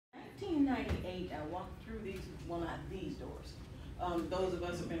1998, I walked through these, well, not these doors. Those of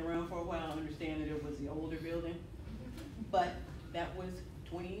us who have been around for a while understand that it was the older building, but that was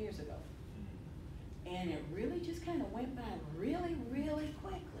 20 years ago. And it really just kind of went by really, really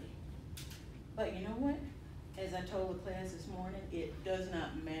quickly. But you know what? As I told the class this morning, it does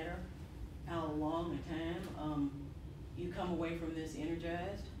not matter how long a time you come away from this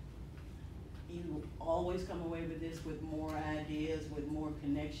energized. You always come away with this with more ideas, with more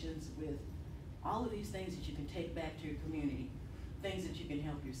connections, with all of these things that you can take back to your community, things that you can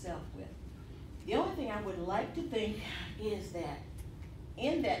help yourself with. The only thing I would like to think is that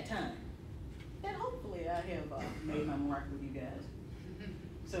in that time, that hopefully I have made my mark with you guys,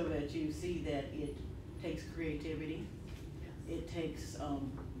 so that you see that it takes creativity, it takes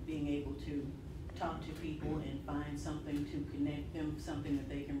being able to talk to people and find something to connect them, something that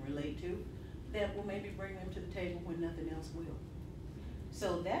they can relate to, that will maybe bring them to the table when nothing else will.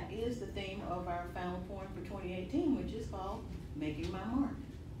 So that is the theme of our final poem for 2018, which is called Making My Mark.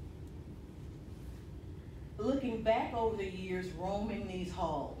 Looking back over the years roaming these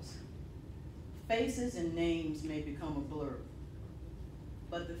halls, faces and names may become a blur,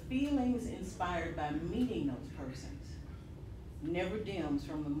 but the feelings inspired by meeting those persons never dims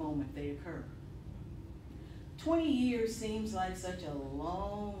from the moment they occur. 20 years seems like such a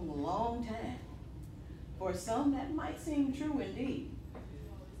long, long time. For some, that might seem true indeed.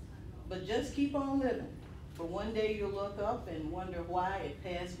 But just keep on living, for one day you'll look up and wonder why it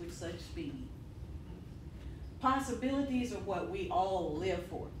passed with such speed. Possibilities are what we all live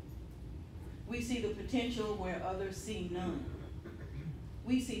for. We see the potential where others see none.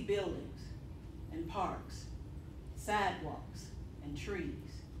 We see buildings and parks, sidewalks and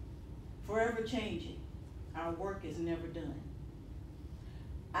trees, forever changing. Our work is never done.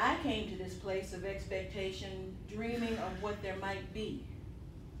 I came to this place of expectation, dreaming of what there might be,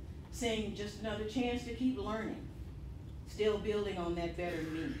 seeing just another chance to keep learning, still building on that better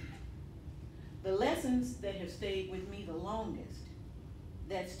me. The lessons that have stayed with me the longest,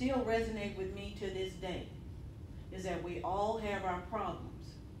 that still resonate with me to this day, is that we all have our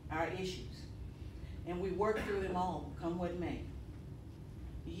problems, our issues, and we work through them all, come what may.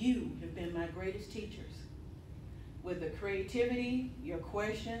 You have been my greatest teachers. With the creativity, your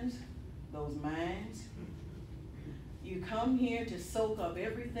questions, those minds, you come here to soak up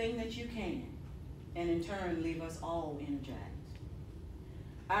everything that you can, and in turn leave us all energized.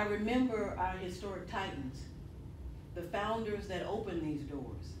 I remember our historic titans, the founders that opened these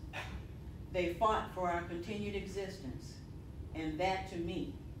doors. They fought for our continued existence, and that to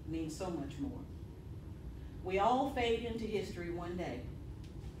me means so much more. We all fade into history one day,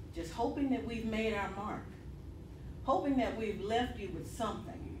 just hoping that we've made our mark, hoping that we've left you with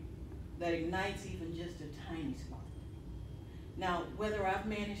something that ignites even just a tiny spark. Now, whether I've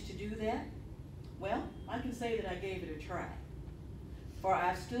managed to do that, well, I can say that I gave it a try. For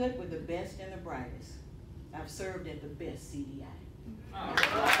I've stood with the best and the brightest. I've served at the best CDI.